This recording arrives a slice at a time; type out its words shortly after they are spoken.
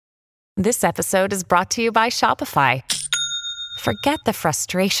This episode is brought to you by Shopify. Forget the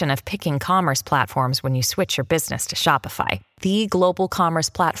frustration of picking commerce platforms when you switch your business to Shopify, the global commerce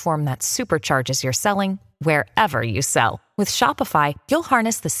platform that supercharges your selling wherever you sell. With Shopify, you'll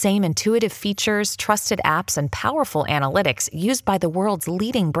harness the same intuitive features, trusted apps, and powerful analytics used by the world's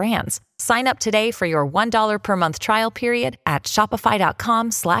leading brands. Sign up today for your $1 per month trial period at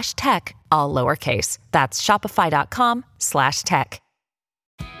shopify.com/tech, all lowercase. That's shopify.com/tech.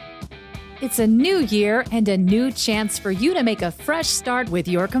 It's a new year and a new chance for you to make a fresh start with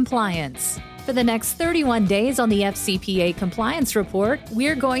your compliance. For the next 31 days on the FCPA Compliance Report,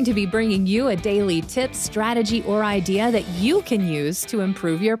 we're going to be bringing you a daily tip, strategy, or idea that you can use to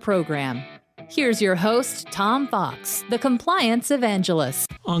improve your program. Here's your host, Tom Fox, the Compliance Evangelist.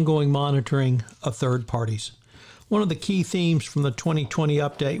 Ongoing monitoring of third parties. One of the key themes from the 2020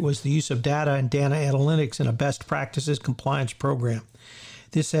 update was the use of data and data analytics in a best practices compliance program.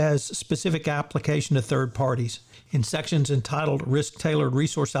 This has specific application to third parties. In sections entitled Risk-Tailored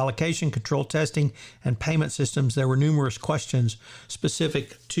Resource Allocation, Control Testing, and Payment Systems, there were numerous questions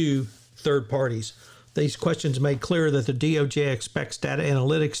specific to third parties. These questions made clear that the DOJ expects data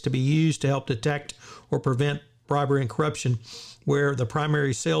analytics to be used to help detect or prevent bribery and corruption, where the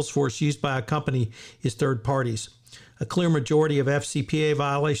primary sales force used by a company is third parties. A clear majority of FCPA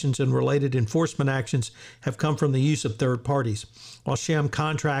violations and related enforcement actions have come from the use of third parties. While sham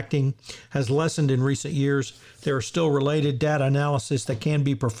contracting has lessened in recent years, there are still related data analysis that can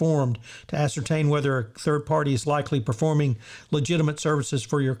be performed to ascertain whether a third party is likely performing legitimate services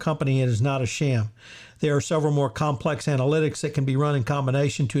for your company and is not a sham. There are several more complex analytics that can be run in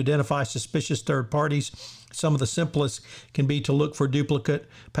combination to identify suspicious third parties. Some of the simplest can be to look for duplicate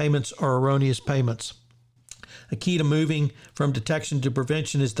payments or erroneous payments. A key to moving from detection to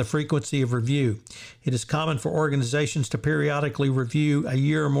prevention is the frequency of review. It is common for organizations to periodically review a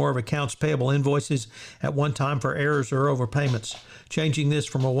year or more of accounts payable invoices at one time for errors or overpayments. Changing this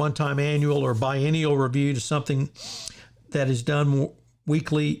from a one-time annual or biennial review to something that is done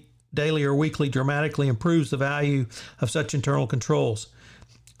weekly, daily, or weekly dramatically improves the value of such internal controls.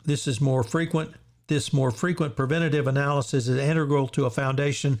 This more frequent preventative analysis is integral to a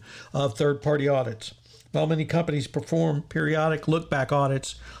foundation of third-party audits. While many companies perform periodic look-back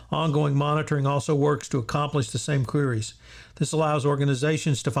audits, ongoing monitoring also works to accomplish the same queries. This allows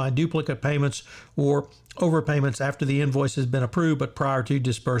organizations to find duplicate payments or overpayments after the invoice has been approved but prior to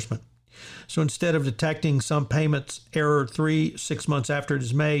disbursement. So instead of detecting some payments error 3-6 months after it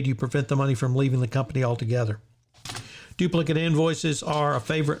is made, you prevent the money from leaving the company altogether. Duplicate invoices are a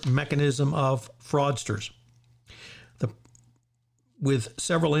favorite mechanism of fraudsters. With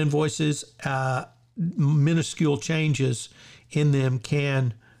several invoices, minuscule changes in them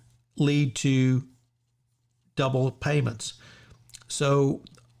can lead to double payments. So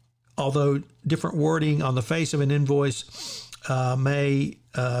although different wording on the face of an invoice may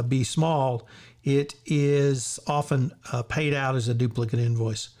be small, it is often paid out as a duplicate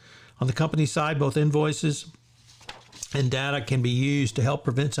invoice. On the company side, both invoices and data can be used to help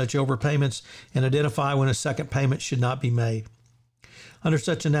prevent such overpayments and identify when a second payment should not be made. Under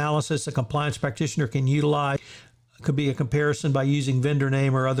such analysis, a compliance practitioner could be a comparison by using vendor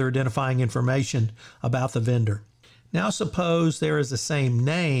name or other identifying information about the vendor. Now suppose there is the same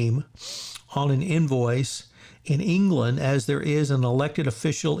name on an invoice in England as there is an elected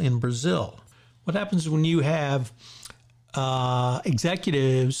official in Brazil. What happens when you have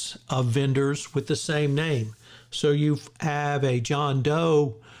executives of vendors with the same name? So you have a John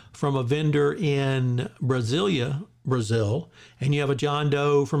Doe from a vendor in Brazil, and you have a John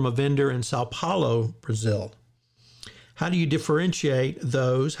Doe from a vendor in Sao Paulo, Brazil. How do you differentiate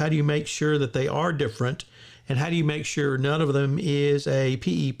those? How do you make sure that they are different? And how do you make sure none of them is a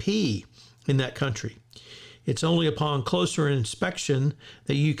PEP in that country? It's only upon closer inspection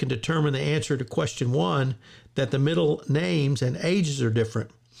that you can determine the answer to question 1, that the middle names and ages are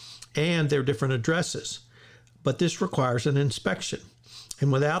different and they're different addresses. But this requires an inspection.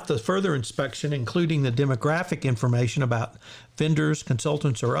 And without the further inspection, including the demographic information about vendors,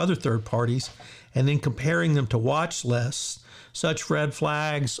 consultants, or other third parties, and then comparing them to watch lists, such red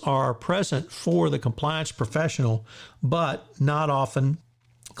flags are present for the compliance professional, but not often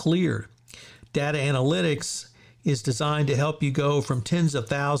cleared. Data analytics is designed to help you go from tens of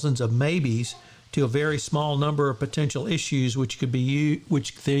thousands of maybes to a very small number of potential issues, which then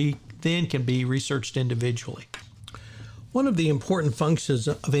can be researched individually. One of the important functions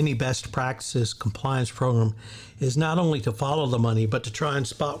of any best practices compliance program is not only to follow the money, but to try and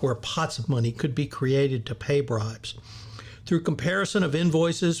spot where pots of money could be created to pay bribes. Through comparison of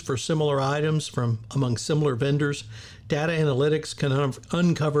invoices for similar items from among similar vendors, data analytics can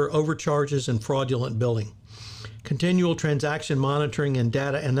uncover overcharges and fraudulent billing. Continual transaction monitoring and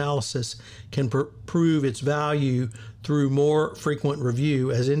data analysis can prove its value through more frequent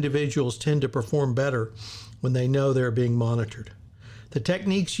review, as individuals tend to perform better when they know they're being monitored. The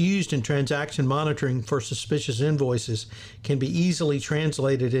techniques used in transaction monitoring for suspicious invoices can be easily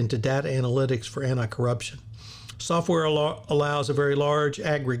translated into data analytics for anti-corruption. Software allows a very large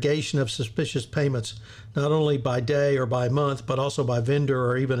aggregation of suspicious payments, not only by day or by month, but also by vendor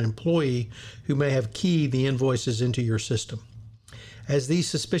or even employee who may have keyed the invoices into your system. As these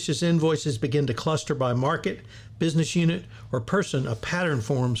suspicious invoices begin to cluster by market, business unit, or person, a pattern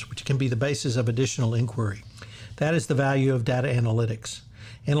forms which can be the basis of additional inquiry. That is the value of data analytics.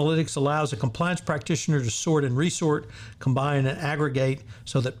 Analytics allows a compliance practitioner to sort and resort, combine and aggregate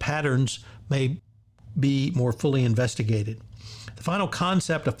so that patterns may be more fully investigated. The final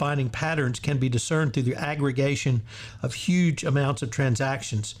concept of finding patterns can be discerned through the aggregation of huge amounts of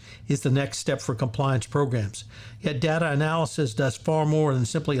transactions is the next step for compliance programs. Yet data analysis does far more than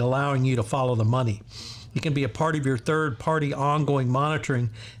simply allowing you to follow the money. It can be a part of your third-party ongoing monitoring,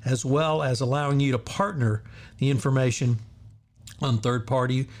 as well as allowing you to partner the information on third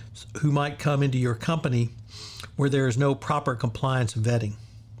party who might come into your company where there is no proper compliance vetting.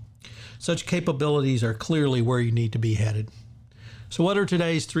 Such capabilities are clearly where you need to be headed. So what are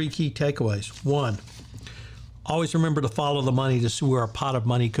today's 3 key takeaways? 1, always remember to follow the money to see where a pot of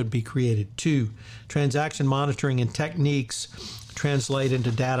money could be created. 2, transaction monitoring and techniques translate into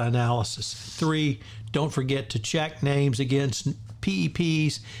data analysis. 3, don't forget to check names against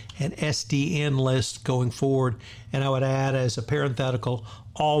PEPs and SDN lists going forward. And I would add as a parenthetical,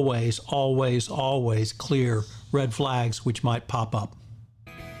 always, always, always clear red flags which might pop up.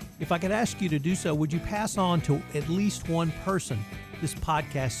 If I could ask you to do so, would you pass on to at least one person this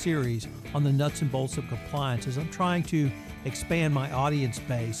podcast series on the nuts and bolts of compliance, as I'm trying to expand my audience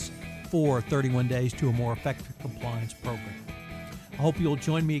base for 31 Days to a More Effective Compliance program. I hope you'll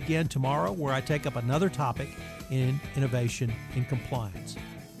join me again tomorrow, where I take up another topic in innovation in compliance.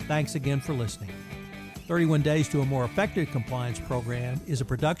 Thanks again for listening. 31 Days to a More Effective Compliance program is a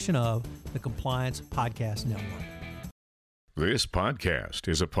production of the Compliance Podcast Network. This podcast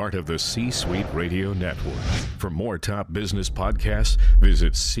is a part of the C-Suite Radio Network. For more top business podcasts,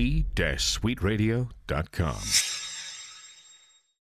 visit c-suiteradio.com.